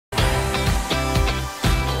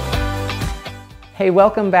Hey,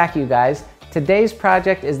 welcome back you guys. Today's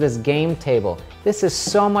project is this game table. This is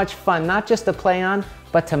so much fun, not just to play on,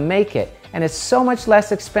 but to make it. And it's so much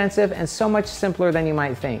less expensive and so much simpler than you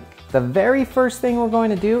might think. The very first thing we're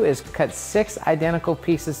going to do is cut 6 identical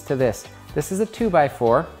pieces to this. This is a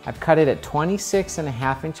 2x4. I've cut it at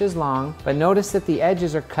 26.5 inches long, but notice that the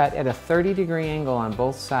edges are cut at a 30-degree angle on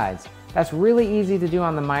both sides. That's really easy to do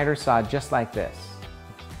on the miter saw, just like this.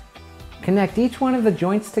 Connect each one of the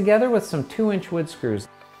joints together with some 2-inch wood screws.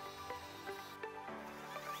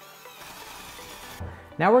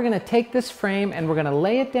 Now we're going to take this frame and we're going to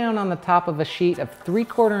lay it down on the top of a sheet of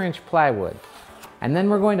 3/4 inch plywood. And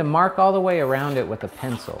then we're going to mark all the way around it with a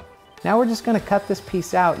pencil. Now we're just going to cut this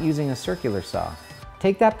piece out using a circular saw.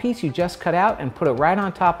 Take that piece you just cut out and put it right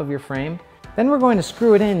on top of your frame. Then we're going to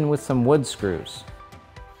screw it in with some wood screws.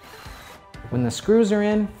 When the screws are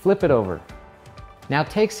in, flip it over. Now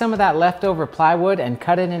take some of that leftover plywood and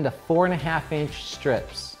cut it into 4.5-inch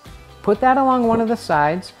strips. Put that along one of the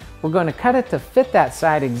sides. We're going to cut it to fit that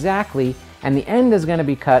side exactly, and the end is going to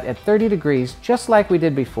be cut at 30 degrees, just like we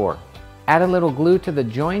did before. Add a little glue to the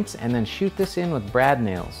joints and then shoot this in with brad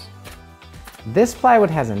nails. This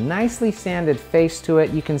plywood has a nicely sanded face to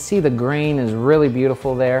it. You can see the grain is really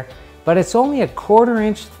beautiful there, but it's only a 1/4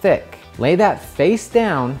 inch thick. Lay that face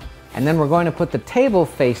down, and then we're going to put the table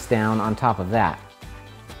face down on top of that.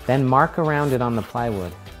 Then mark around it on the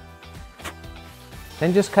plywood.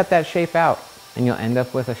 Then just cut that shape out, and you'll end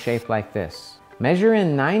up with a shape like this. Measure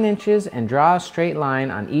in 9 inches and draw a straight line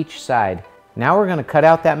on each side. Now we're going to cut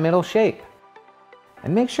out that middle shape.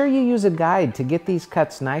 And make sure you use a guide to get these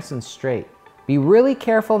cuts nice and straight. Be really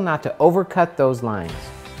careful not to overcut those lines.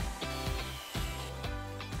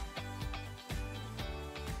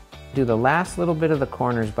 Do the last little bit of the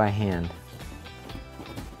corners by hand.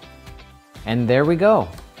 And there we go.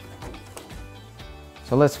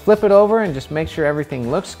 So let's flip it over and just make sure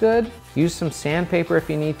everything looks good. Use some sandpaper if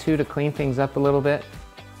you need to clean things up a little bit.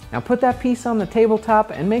 Now put that piece on the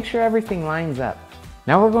tabletop and make sure everything lines up.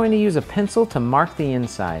 Now we're going to use a pencil to mark the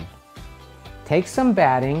inside. Take some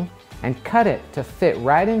batting and cut it to fit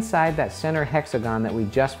right inside that center hexagon that we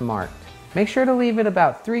just marked. Make sure to leave it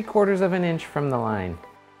about 3/4 inch from the line.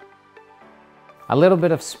 A little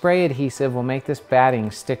bit of spray adhesive will make this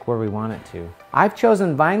batting stick where we want it to. I've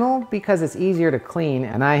chosen vinyl because it's easier to clean,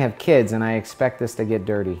 and I have kids and I expect this to get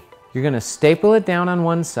dirty. You're going to staple it down on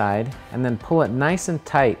one side and then pull it nice and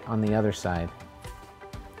tight on the other side.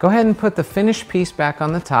 Go ahead and put the finished piece back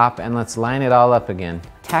on the top and let's line it all up again.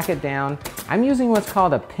 Tack it down. I'm using what's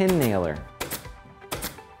called a pin nailer.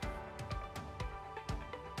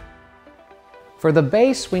 For the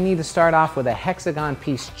base, we need to start off with a hexagon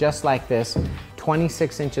piece just like this,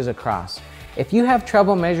 26 inches across. If you have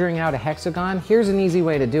trouble measuring out a hexagon, here's an easy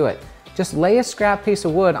way to do it. Just lay a scrap piece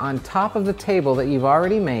of wood on top of the table that you've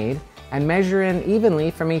already made and measure in evenly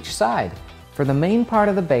from each side. For the main part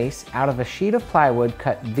of the base, out of a sheet of plywood,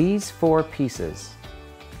 cut these 4 pieces.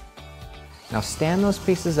 Now stand those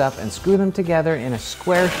pieces up and screw them together in a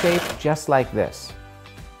square shape just like this.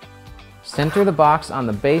 Center the box on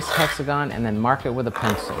the base hexagon and then mark it with a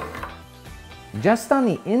pencil. Just on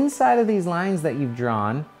the inside of these lines that you've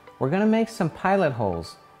drawn, we're going to make some pilot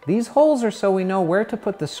holes. These holes are so we know where to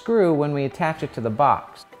put the screw when we attach it to the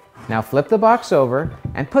box. Now flip the box over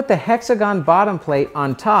and put the hexagon bottom plate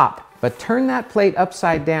on top, but turn that plate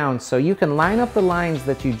upside down so you can line up the lines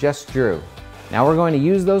that you just drew. Now we're going to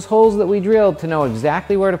use those holes that we drilled to know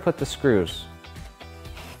exactly where to put the screws.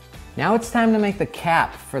 Now it's time to make the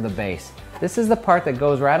cap for the base. This is the part that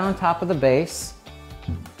goes right on top of the base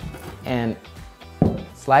and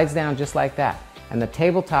slides down just like that. And the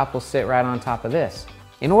tabletop will sit right on top of this.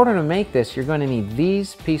 In order to make this, you're going to need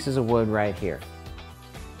these pieces of wood right here.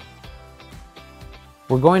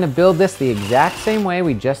 We're going to build this the exact same way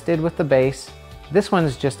we just did with the base. This one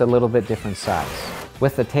is just a little bit different size.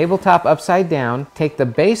 With the tabletop upside down, take the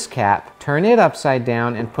base cap, turn it upside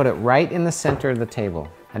down, and put it right in the center of the table.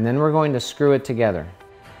 And then we're going to screw it together.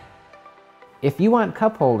 If you want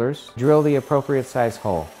cup holders, drill the appropriate size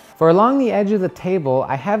hole. For along the edge of the table,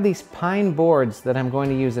 I have these pine boards that I'm going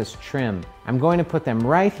to use as trim. I'm going to put them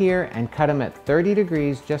right here and cut them at 30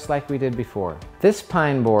 degrees just like we did before. This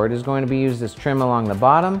pine board is going to be used as trim along the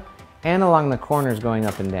bottom and along the corners going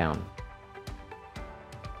up and down.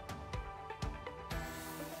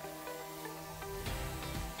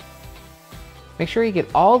 Make sure you get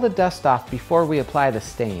all the dust off before we apply the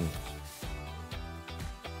stain.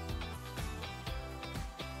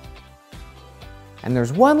 And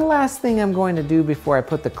there's one last thing I'm going to do before I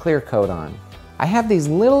put the clear coat on. I have these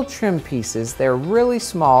little trim pieces. They're really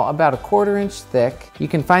small, about 1/4 inch thick. You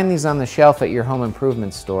can find these on the shelf at your home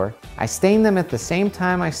improvement store. I stained them at the same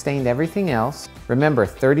time I stained everything else. Remember,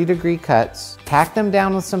 30-degree cuts. Tack them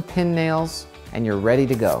down with some pin nails, and you're ready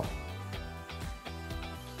to go.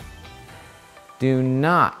 Do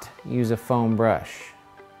not use a foam brush.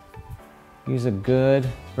 Use a good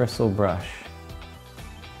bristle brush.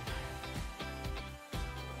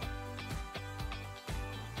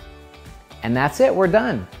 And that's it, we're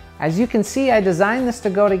done. As you can see, I designed this to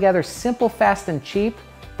go together simple, fast, and cheap,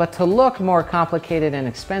 but to look more complicated and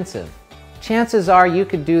expensive. Chances are you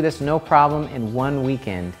could do this no problem in one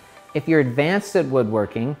weekend. If you're advanced at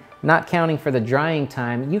woodworking, not counting for the drying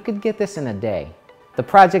time, you could get this in a day. The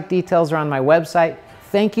project details are on my website.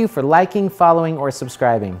 Thank you for liking, following, or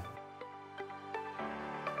subscribing.